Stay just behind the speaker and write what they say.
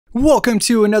Welcome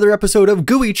to another episode of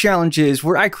GUI Challenges,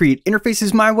 where I create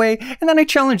interfaces my way, and then I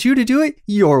challenge you to do it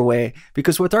your way.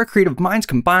 Because with our creative minds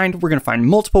combined, we're going to find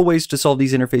multiple ways to solve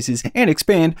these interfaces and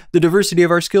expand the diversity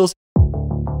of our skills.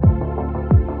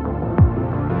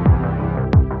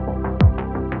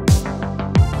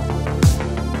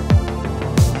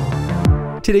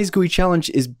 Today's GUI challenge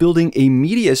is building a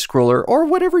media scroller, or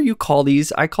whatever you call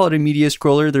these. I call it a media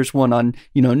scroller. There's one on,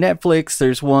 Netflix.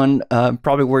 There's one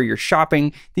probably where you're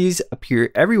shopping. These appear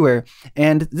everywhere.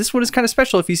 And this one is kind of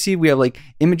special. If you see, we have like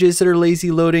images that are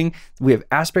lazy loading. We have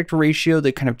aspect ratio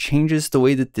that kind of changes the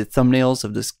way that the thumbnails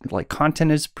of this like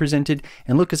content is presented.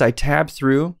 And look, as I tab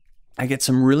through, I get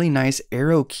some really nice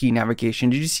arrow key navigation.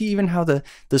 Did you see even how the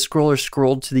scroller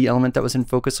scrolled to the element that was in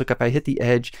focus? Look, if I hit the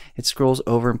edge, it scrolls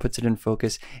over and puts it in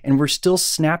focus. And we're still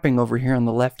snapping over here on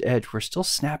the left edge. We're still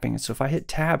snapping. And so if I hit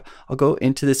tab, I'll go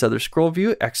into this other scroll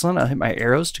view. Excellent. I'll hit my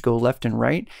arrows to go left and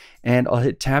right. And I'll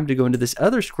hit tab to go into this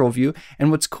other scroll view. And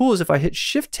what's cool is if I hit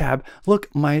shift tab, look,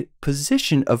 my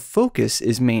position of focus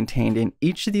is maintained in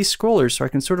each of these scrollers. So I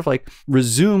can sort of like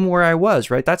resume where I was,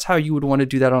 right? That's how you would want to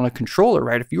do that on a controller,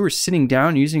 right? If you were sitting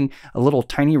down using a little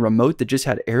tiny remote that just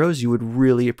had arrows, you would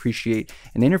really appreciate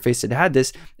an interface that had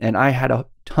this. And I had a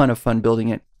ton of fun building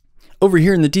it. Over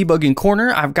here in the debugging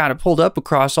corner, I've got it pulled up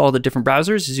across all the different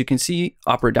browsers. As you can see,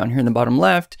 Opera down here in the bottom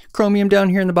left, Chromium down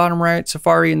here in the bottom right,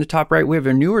 Safari in the top right. We have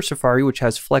a newer Safari, which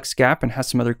has Flex Gap and has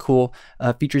some other cool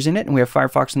features in it. And we have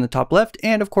Firefox in the top left,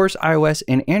 and of course, iOS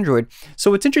and Android. So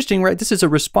what's interesting, right? This is a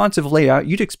responsive layout.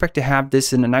 You'd expect to have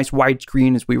this in a nice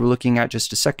widescreen, as we were looking at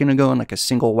just a second ago, on like a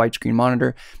single widescreen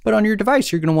monitor. But on your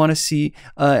device, you're going to want to see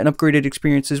an upgraded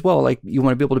experience as well. Like you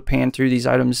want to be able to pan through these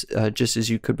items just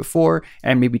as you could before,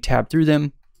 and maybe tab through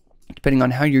them, depending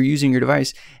on how you're using your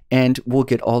device, and we'll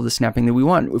get all the snapping that we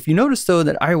want. If you notice though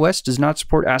that iOS does not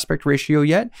support aspect ratio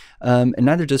yet, and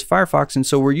neither does Firefox, and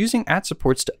so we're using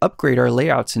 @supports to upgrade our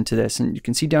layouts into this. And you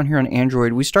can see down here on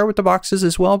Android, we start with the boxes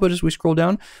as well, but as we scroll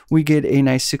down, we get a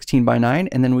nice 16:9,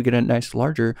 and then we get a nice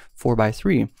larger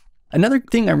 4:3. Another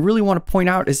thing I really want to point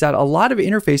out is that a lot of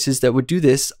interfaces that would do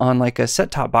this on like a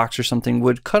set-top box or something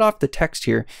would cut off the text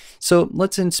here. So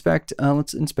let's inspect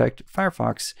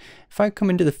Firefox. If I come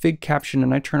into the Fig caption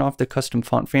and I turn off the custom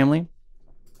font family,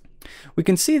 we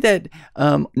can see that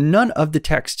none of the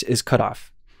text is cut off.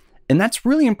 And that's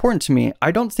really important to me.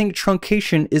 I don't think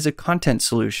truncation is a content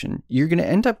solution. You're going to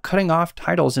end up cutting off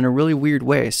titles in a really weird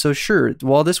way. So sure,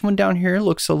 while this one down here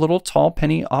looks a little tall,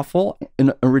 penny awful,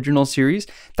 an original series,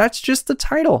 that's just the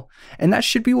title. And that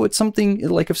should be what something,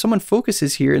 like if someone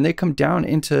focuses here and they come down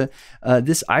into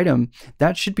this item,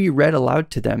 that should be read aloud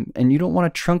to them. And you don't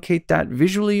want to truncate that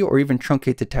visually or even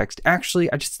truncate the text. Actually,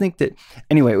 I just think that,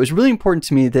 anyway, it was really important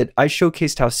to me that I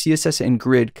showcased how CSS and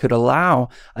Grid could allow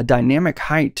a dynamic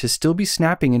height to still be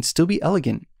snapping and still be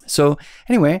elegant. So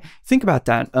anyway, think about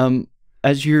that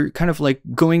as you're kind of like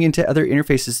going into other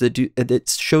interfaces that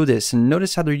show this, and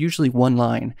notice how they're usually one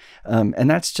line, and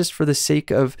that's just for the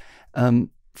sake of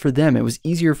for them. It was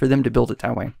easier for them to build it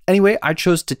that way. Anyway, I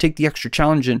chose to take the extra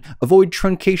challenge and avoid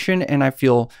truncation, and I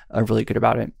feel really good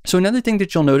about it. So another thing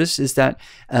that you'll notice is that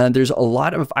there's a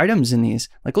lot of items in these.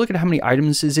 Like look at how many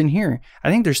items is in here.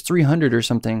 I think there's 300 or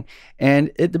something,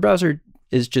 and the browser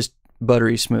is just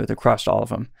buttery smooth across all of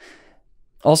them.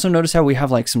 Also notice how we have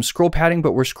like some scroll padding,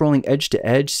 but we're scrolling edge to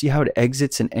edge. See how it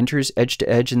exits and enters edge to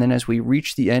edge, and then as we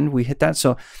reach the end, we hit that.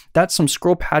 So that's some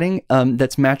scroll padding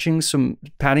that's matching some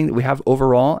padding that we have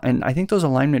overall. And I think those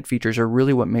alignment features are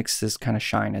really what makes this kind of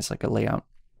shine as like a layout.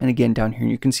 And again, down here,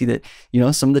 you can see that,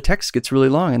 some of the text gets really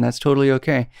long, and that's totally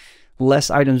okay.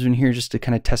 Less items in here just to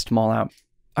kind of test them all out.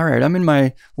 All right, I'm in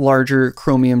my larger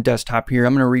Chromium desktop here.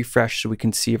 I'm going to refresh so we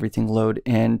can see everything load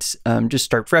and just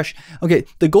start fresh. Okay,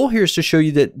 the goal here is to show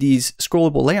you that these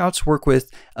scrollable layouts work with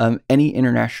any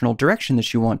international direction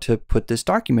that you want to put this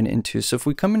document into. So if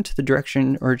we come into the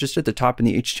direction, or just at the top in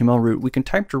the HTML root, we can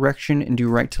type direction and do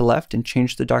right to left and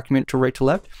change the document to right to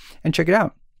left, and check it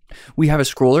out. We have a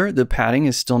scroller. The padding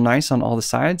is still nice on all the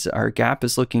sides. Our gap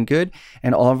is looking good,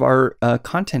 and all of our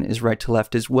content is right to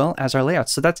left, as well as our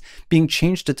layouts. So that's being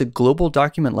changed at the global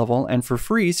document level, and for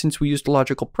free, since we used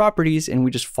logical properties and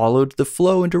we just followed the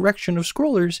flow and direction of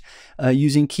scrollers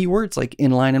using keywords like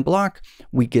inline and block,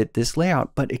 we get this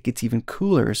layout. But it gets even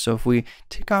cooler. So if we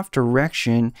take off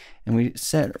direction and we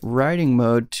set writing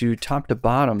mode to top to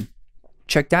bottom,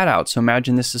 check that out. So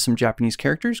imagine this is some Japanese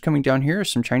characters coming down here,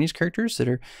 some Chinese characters that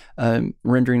are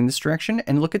rendering in this direction.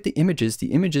 And look at the images.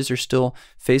 The images are still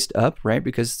faced up, right?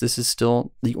 Because this is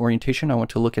still the orientation. I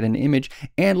want to look at an image,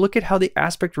 and look at how the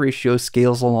aspect ratio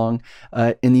scales along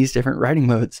in these different writing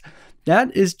modes.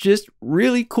 That is just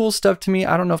really cool stuff to me.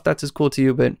 I don't know if that's as cool to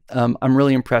you, but I'm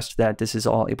really impressed that this is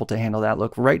all able to handle that.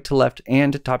 Look, right to left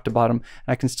and top to bottom.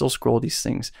 I can still scroll these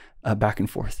things back and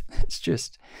forth. It's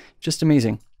just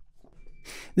amazing.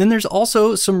 Then there's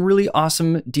also some really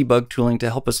awesome debug tooling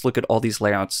to help us look at all these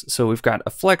layouts. So we've got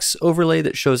a flex overlay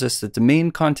that shows us that the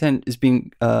main content is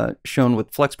being shown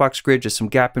with flexbox grid, just some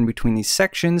gap in between these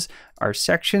sections. Our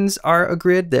sections are a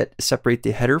grid that separate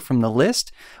the header from the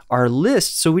list. Our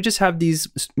lists, so we just have these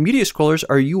media scrollers,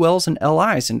 are ULs and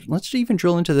LIs. And let's even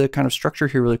drill into the kind of structure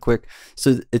here really quick.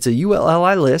 So it's a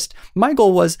ULLI list. My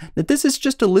goal was that this is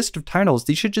just a list of titles.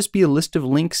 These should just be a list of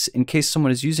links in case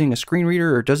someone is using a screen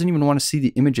reader or doesn't even want to see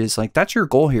the images. Like that's your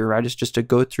goal here, right? Is just to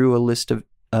go through a list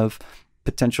of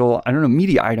potential, I don't know,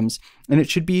 media items. And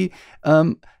it should be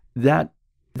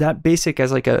that basic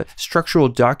as like a structural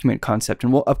document concept,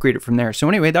 and we'll upgrade it from there. So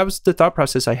anyway, that was the thought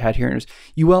process I had here. It was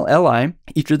ULLI,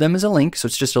 each of them is a link. So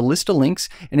it's just a list of links.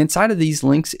 And inside of these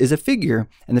links is a figure,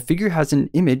 and the figure has an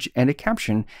image and a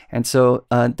caption. And so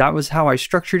that was how I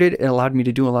structured it. It allowed me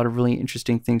to do a lot of really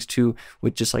interesting things too,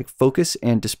 with just like focus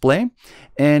and display.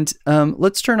 And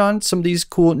let's turn on some of these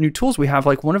cool new tools we have.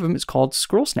 Like one of them is called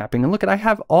scroll snapping. And look, I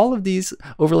have all of these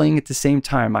overlaying at the same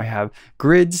time. I have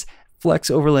grids,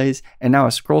 flex overlays, and now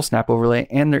a scroll snap overlay,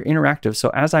 and they're interactive. So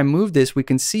as I move this, we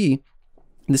can see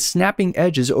the snapping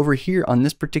edges over here on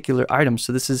this particular item.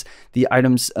 So this is the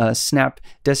item's snap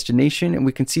destination, and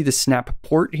we can see the snap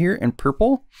port here in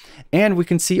purple, and we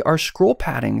can see our scroll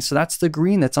padding. So that's the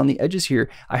green that's on the edges here.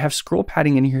 I have scroll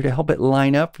padding in here to help it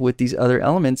line up with these other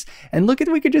elements. And look at,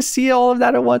 we could just see all of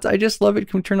that at once. I just love it.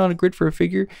 Can we turn on a grid for a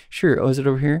figure? Sure. Oh, is it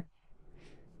over here?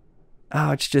 Oh,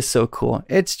 it's just so cool.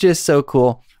 It's just so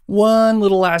cool. One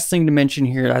little last thing to mention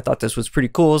here, I thought this was pretty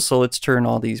cool, so let's turn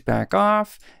all these back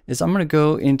off, is I'm going to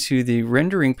go into the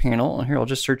rendering panel, and here I'll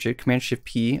just search it,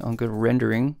 Command-Shift-P, I'll go to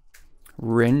rendering,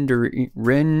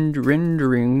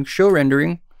 show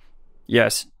rendering,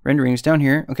 yes, rendering is down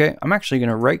here. Okay, I'm actually going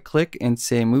to right click and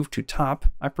say move to top.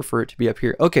 I prefer it to be up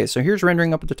here. Okay, so here's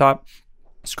rendering up at the top,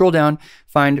 scroll down,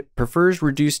 find prefers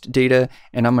reduced data,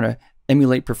 and I'm going to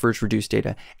emulate prefers reduced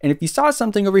data. And if you saw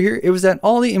something over here, it was that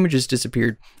all the images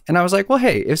disappeared. And I was like, well,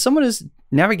 hey, if someone is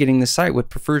navigating the site with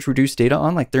prefers reduced data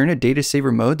on, like they're in a data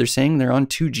saver mode, they're saying they're on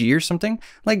 2G or something,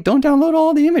 like don't download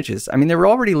all the images. I mean, they were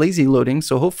already lazy loading,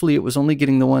 so hopefully it was only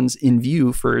getting the ones in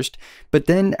view first. But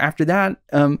then after that,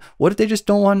 what if they just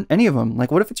don't want any of them? Like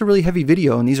what if it's a really heavy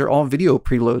video and these are all video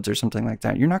preloads or something like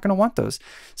that? You're not gonna want those.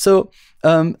 So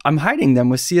I'm hiding them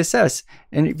with CSS.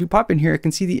 And if you pop in here, I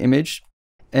can see the image.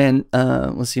 And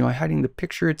let's see, am I hiding the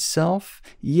picture itself?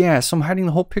 Yeah, so I'm hiding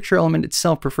the whole picture element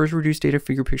itself, prefers reduced data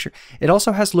figure picture. It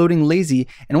also has loading lazy.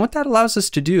 And what that allows us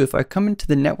to do, if I come into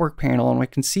the network panel and I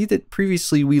can see that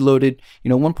previously we loaded,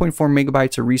 1.4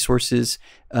 megabytes of resources,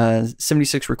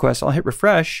 76 requests, I'll hit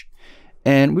refresh.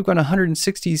 And we've got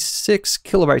 166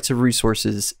 kilobytes of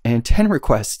resources and 10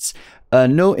 requests.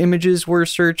 No images were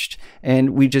searched,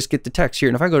 and we just get the text here.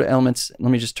 And if I go to elements, let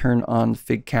me just turn on the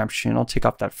fig caption. I'll take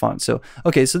off that font. So,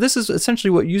 okay, so this is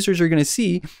essentially what users are going to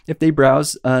see if they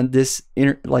browse this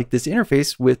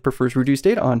interface with prefers reduced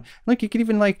data on. Look, you can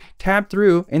even like tab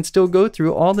through and still go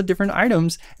through all the different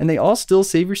items, and they all still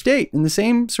save your state in the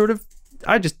same sort of.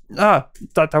 I just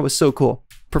thought that was so cool.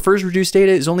 Prefers reduced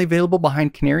data is only available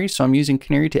behind Canary, so I'm using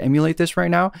Canary to emulate this right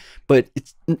now. But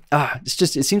it's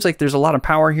just, it seems like there's a lot of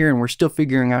power here, and we're still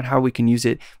figuring out how we can use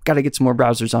it. We've got to get some more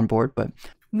browsers on board. But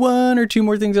one or two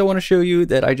more things I want to show you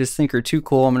that I just think are too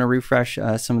cool. I'm going to refresh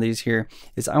some of these here.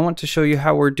 Is I want to show you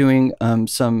how we're doing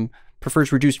some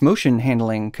prefers reduced motion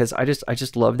handling, because I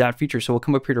just love that feature. So we'll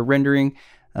come up here to rendering.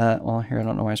 Well, here I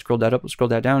don't know why I scrolled that up. We'll scroll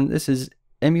that down. This is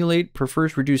emulate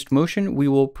prefers reduced motion. We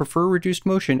will prefer reduced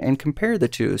motion and compare the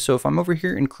two. So if I'm over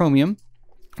here in Chromium,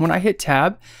 when I hit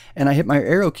tab and I hit my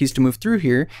arrow keys to move through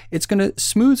here, it's going to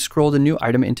smooth scroll the new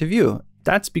item into view.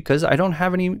 That's because I don't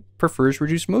have any prefers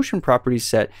reduced motion properties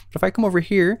set. But if I come over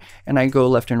here and I go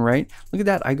left and right, look at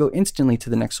that, I go instantly to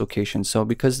the next location. So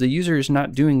because the user is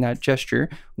not doing that gesture,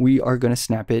 we are going to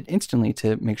snap it instantly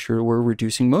to make sure we're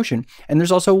reducing motion. And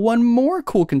there's also one more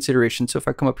cool consideration. So if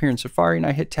I come up here in Safari and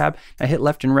I hit tab, I hit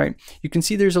left and right, you can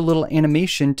see there's a little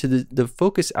animation to the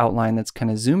focus outline that's kind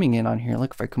of zooming in on here.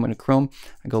 Look, if I come into Chrome,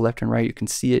 I go left and right, you can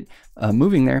see it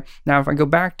moving there. Now, if I go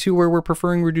back to where we're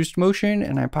preferring reduced motion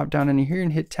and I pop down into here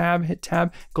and hit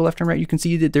tab, go left and right, you can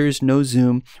see that there's no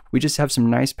zoom. We just have some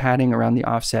nice padding around the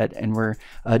offset, and we're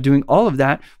doing all of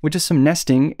that with just some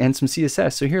nesting and some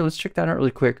CSS. So here, let's check that out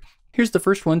really quick. Here's the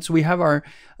first one. So we have our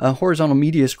horizontal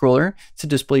media scroller. It's a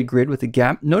display grid with a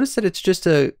gap. Notice that it's just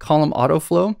a column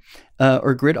autoflow.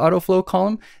 or grid autoflow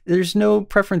column, there's no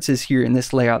preferences here in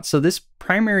this layout. So this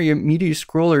primary media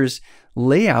scroller's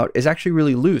layout is actually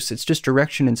really loose. It's just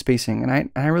direction and spacing.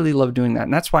 And I really love doing that.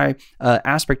 And that's why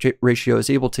aspect ratio is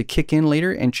able to kick in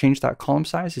later and change that column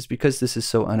size, is because this is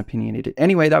so unopinionated.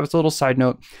 Anyway, that was a little side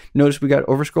note. Notice we got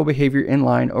overscroll behavior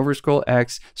inline, overscroll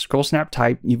X, scroll snap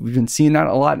type. You've been seeing that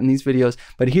a lot in these videos,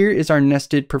 but here is our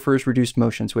nested prefers reduced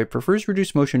motion. So we have prefers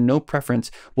reduced motion, no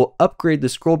preference. We'll upgrade the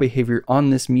scroll behavior on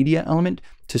this media element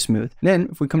to smooth. Then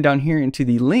if we come down here into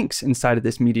the links inside of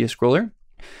this media scroller,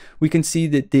 we can see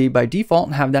that they by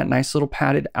default have that nice little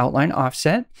padded outline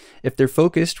offset. If they're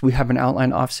focused, we have an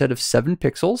outline offset of 7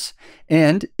 pixels.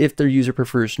 And if their user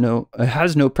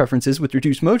has no preferences with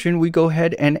reduced motion, we go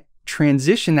ahead and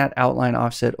transition that outline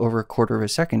offset over 1/4 of a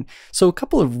second. So a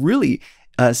couple of really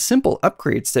simple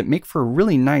upgrades that make for a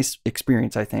really nice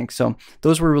experience, I think. So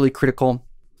those were really critical.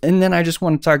 And then I just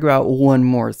want to talk about one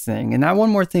more thing. And that one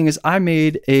more thing is I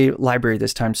made a library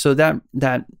this time. So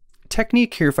that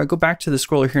technique here, if I go back to the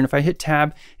scroller here and if I hit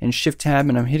tab and shift tab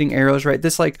and I'm hitting arrows, right,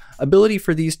 this like ability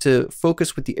for these to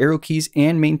focus with the arrow keys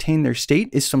and maintain their state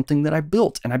is something that I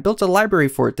built, and I built a library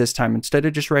for it this time. Instead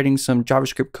of just writing some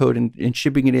JavaScript code and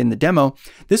shipping it in the demo,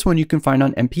 this one you can find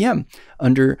on npm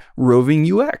under Roving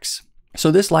UX. So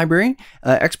this library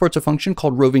exports a function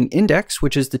called Roving Index,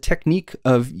 which is the technique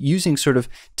of using sort of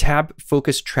tab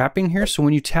focus trapping here. So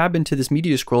when you tab into this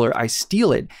media scroller, I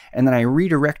steal it and then I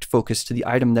redirect focus to the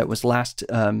item that was last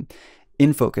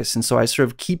in focus. And so I sort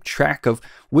of keep track of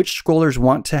which scrollers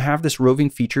want to have this roving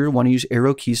feature, want to use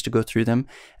arrow keys to go through them,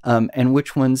 and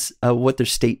which ones, what their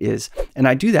state is. And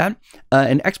I do that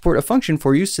and export a function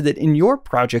for you so that in your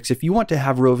projects, if you want to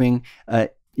have roving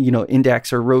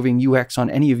index or Roving UX on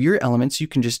any of your elements, you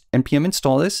can just npm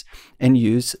install this and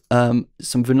use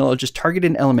some vanilla, just target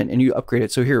an element and you upgrade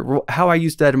it. So here, how I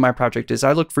use that in my project is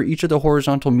I look for each of the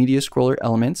horizontal media scroller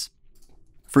elements.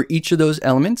 For each of those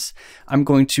elements, I'm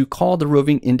going to call the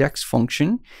Roving Index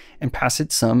function and pass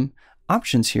it some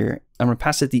options here. I'm going to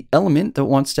pass it the element that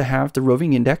wants to have the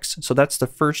roving index. So that's the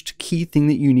first key thing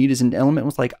that you need, is an element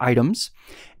with like items.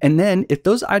 And then if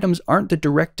those items aren't the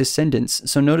direct descendants,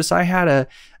 so notice I had a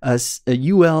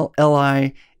ul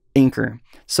li anchor.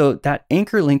 So that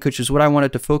anchor link, which is what I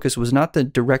wanted to focus, was not the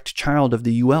direct child of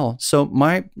the UL. So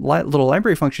my little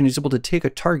library function is able to take a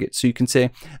target. So you can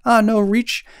say, no,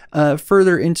 reach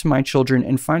further into my children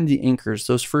and find the anchors.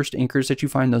 Those first anchors that you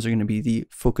find, those are going to be the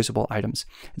focusable items.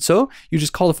 And so you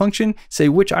just call the function, say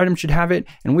which item should have it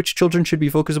and which children should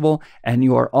be focusable, and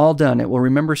you are all done. It will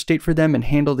remember state for them and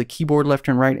handle the keyboard left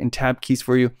and right and tab keys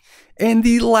for you. And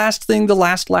the last thing, the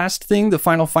last thing, the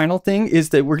final thing is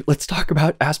that let's talk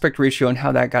about aspect ratio and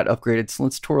how that got upgraded. So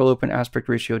let's twirl open aspect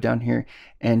ratio down here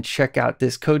and check out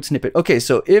this code snippet. Okay,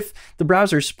 so if the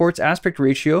browser supports aspect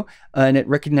ratio and it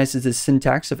recognizes the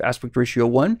syntax of aspect ratio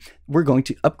 1, we're going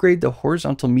to upgrade the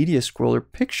horizontal media scroller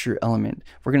picture element.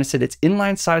 We're going to set its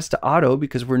inline size to auto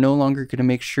because we're no longer going to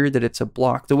make sure that it's a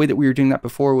block. The way that we were doing that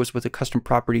before was with a custom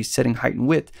property setting height and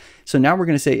width. So now we're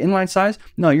going to say inline size,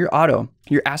 no, you're auto.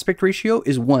 Your aspect ratio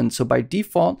is 1. So by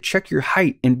default, check your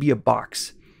height and be a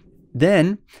box.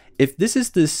 Then if this is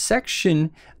the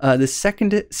section, the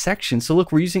second section, so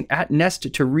look, we're using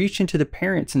 @nest to reach into the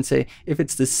parents and say, if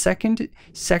it's the second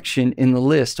section in the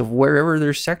list of wherever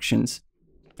there's sections,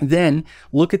 then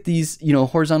look at these,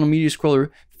 horizontal media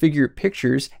scroller figure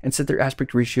pictures and set their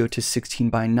aspect ratio to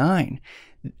 16:9.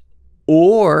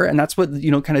 Or, and that's what,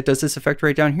 kind of does this effect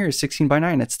right down here, is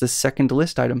 16:9. It's the second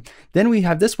list item. Then we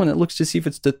have this one that looks to see if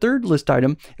it's the third list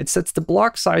item. It sets the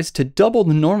block size to double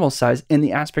the normal size and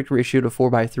the aspect ratio to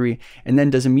 4:3. And then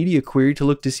does a media query to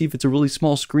look to see if it's a really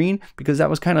small screen because that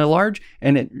was kind of large,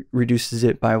 and it reduces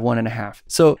it by 1.5.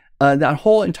 So that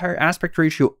whole entire aspect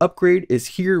ratio upgrade is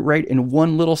here right in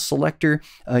one little selector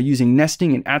using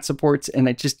nesting and @supports. And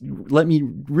it just let me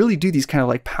really do these kind of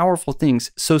like powerful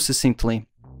things so succinctly.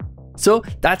 So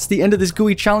that's the end of this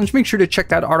GUI challenge. Make sure to check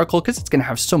that article because it's going to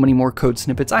have so many more code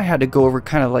snippets. I had to go over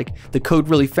kind of like the code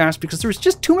really fast because there was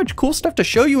just too much cool stuff to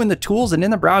show you in the tools and in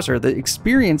the browser. The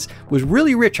experience was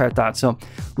really rich, I thought. So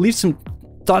leave some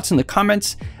thoughts in the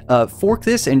comments, fork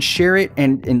this and share it,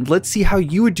 and let's see how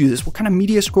you would do this. What kind of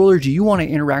media scroller do you want to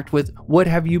interact with? What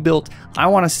have you built? I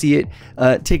want to see it.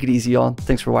 Take it easy, y'all.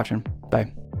 Thanks for watching.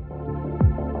 Bye.